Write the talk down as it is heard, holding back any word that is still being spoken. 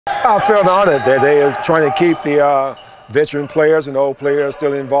I felt honored that they are trying to keep the veteran players and old players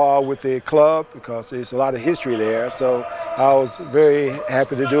still involved with the club because there's a lot of history there. So I was very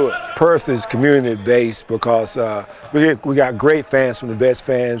happy to do it. Perth is community-based because we got great fans, some of the best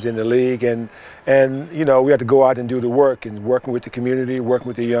fans in the league, and you know, we have to go out and do the work and working with the community, working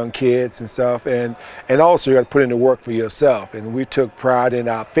with the young kids and stuff, and also you have to put in the work for yourself. And we took pride in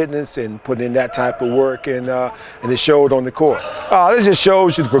our fitness and putting in that type of work, and it showed on the court. This just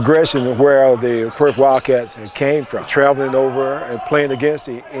shows you the progression of where the Perth Wildcats came from, traveling over and playing against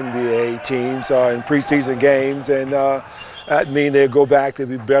the NBA teams in preseason games, and that means they'll go back to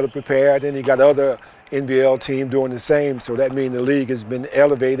be better prepared, and you got other NBL team doing the same, so that means the league has been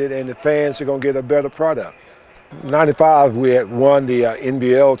elevated and the fans are going to get a better product. '95, we had won the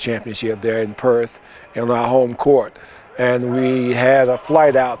NBL championship there in Perth on our home court, and we had a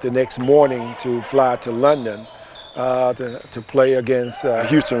flight out the next morning to fly to London to play against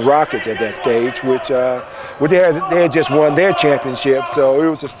Houston Rockets at that stage, which they had just won their championship, so it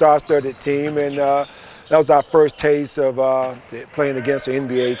was a star-studded team, and that was our first taste of playing against an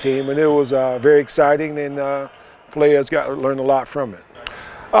NBA team, and it was very exciting, and players got to learn a lot from it.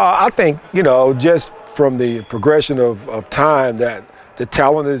 I think, you know, just from the progression of time, that the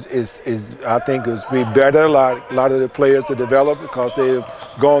talent is I think is be better. A lot of the players have developed because they've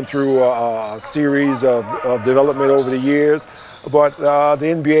gone through a series of development over the years. But the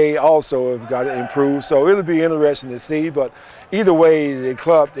NBA also have got to improve, so it'll be interesting to see. But either way, the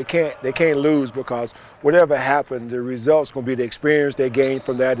club they can't lose, because whatever happened, the results going to be the experience they gain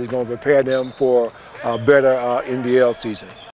from that is going to prepare them for a better NBL season.